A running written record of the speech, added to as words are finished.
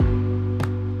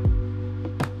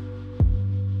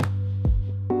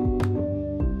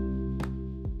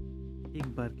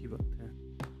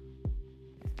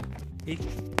एक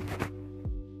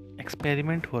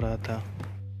एक्सपेरिमेंट हो रहा था।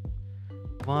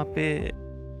 वहाँ पे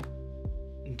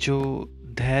जो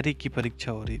धैर्य की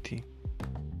परीक्षा हो रही थी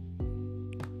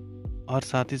और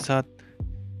साथ ही साथ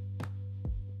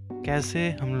कैसे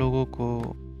हम लोगों को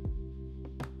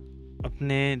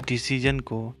अपने डिसीजन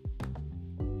को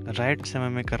राइट समय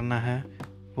में करना है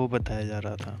वो बताया जा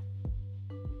रहा था।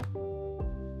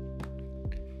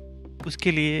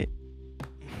 उसके लिए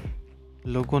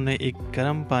लोगों ने एक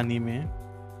गर्म पानी में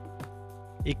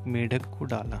एक मेढक को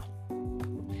डाला।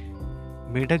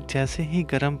 मेढक जैसे ही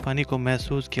गर्म पानी को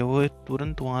महसूस किया वो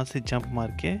तुरंत वहां से जंप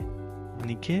मार के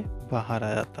पानी के बाहर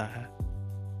आ जाता है।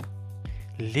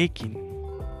 लेकिन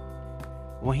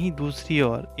वहीं दूसरी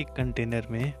ओर एक कंटेनर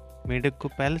में मेढक को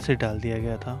पहले से डाल दिया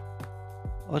गया था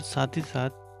और साथ ही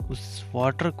साथ उस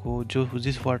वाटर को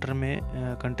जिस वाटर में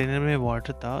कंटेनर में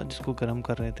वाटर था जिसको गर्म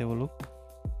कर रहे थे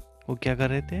वो क्या कर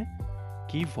रहे थे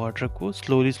कि वाटर को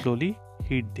स्लोली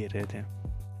हीट दे रहे थे।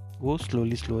 वो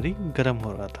स्लोली गर्म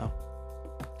हो रहा था।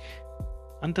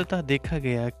 अंततः देखा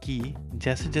गया कि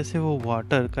जैसे जैसे वो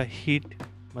वाटर का हीट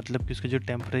मतलब कि उसका जो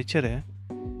टेम्परेचर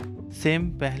है सेम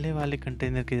पहले वाले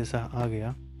कंटेनर के जैसा आ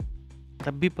गया,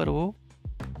 तब भी पर वो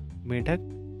मेढक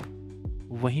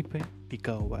वहीं पे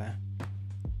टिका हुआ है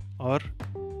और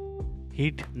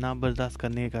हीट ना बर्दाश्त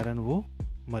करने के कारण वो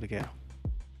मर गया।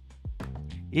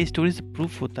 ये स्टोरी से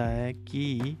प्रूफ होता है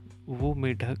कि वो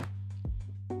मेढक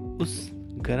उस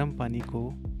गर्म पानी को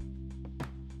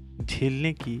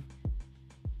झेलने की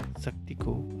शक्ति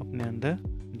को अपने अंदर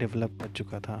डेवलप कर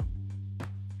चुका था,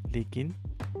 लेकिन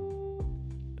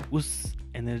उस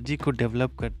एनर्जी को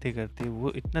डेवलप करते करते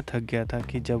वो इतना थक गया था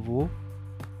कि जब वो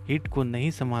हीट को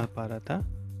नहीं संभाल पा रहा था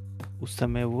उस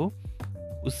समय वो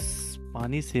उस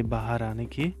पानी से बाहर आने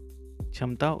की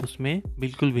क्षमता उसमें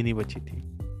बिल्कुल भी नहीं बची थी,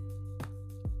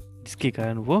 जिसके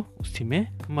कारण वो उसी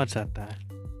में मर जाता है।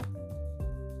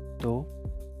 तो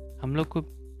हम लोग को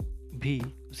भी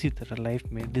उसी तरह लाइफ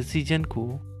में डिसीजन को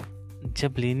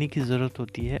जब लेने की ज़रूरत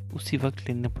होती है उसी वक्त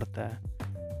लेना पड़ता है।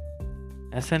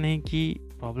 ऐसा नहीं कि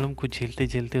प्रॉब्लम को झेलते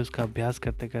झेलते उसका अभ्यास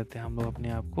करते करते हम लोग अपने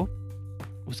आप को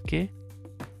उसके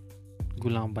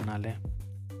गुलाम बना लें।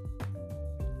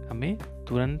 हमें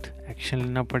तुरंत एक्शन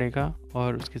लेना पड़ेगा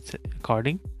और उसके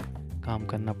अकॉर्डिंग काम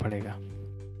करना पड़ेगा।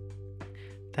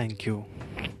 Thank you.